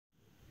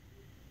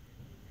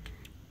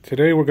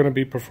Today we're going to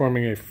be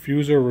performing a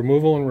fuser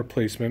removal and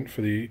replacement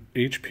for the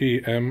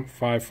HP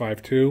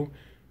M552,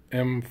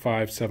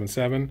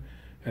 M577,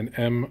 and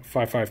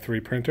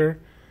M553 printer.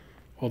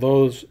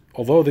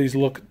 Although these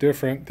look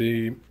different,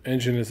 the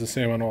engine is the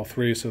same on all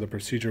three, so the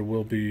procedure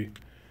will be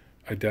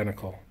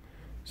identical.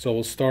 So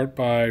we'll start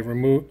by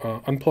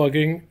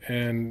unplugging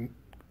and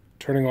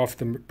turning off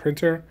the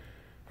printer,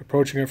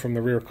 approaching it from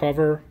the rear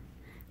cover,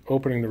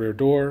 opening the rear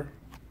door.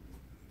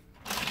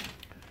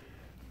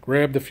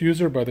 Grab the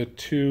fuser by the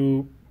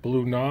two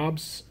blue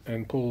knobs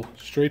and pull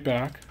straight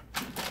back.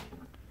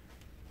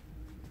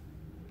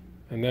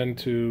 And then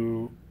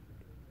to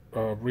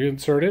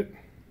reinsert it.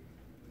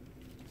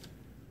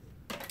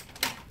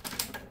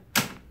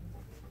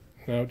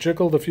 Now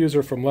jiggle the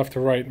fuser from left to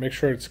right. Make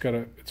sure it's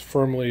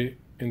firmly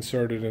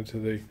inserted into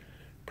the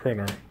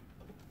printer,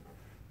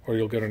 or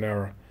you'll get an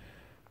error.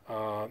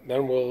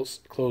 Then we'll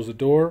close the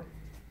door,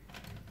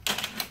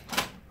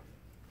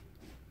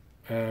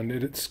 and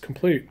it's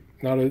complete.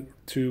 Now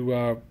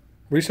to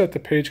reset the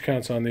page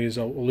counts on these,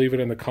 I'll leave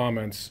it in the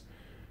comments.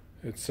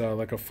 It's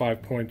like a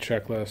 5-point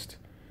checklist.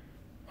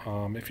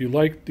 If you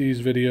like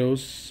these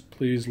videos,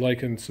 please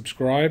like and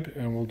subscribe,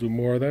 and we'll do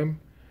more of them.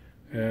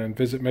 And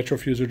visit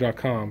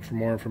metrofuser.com for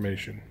more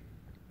information.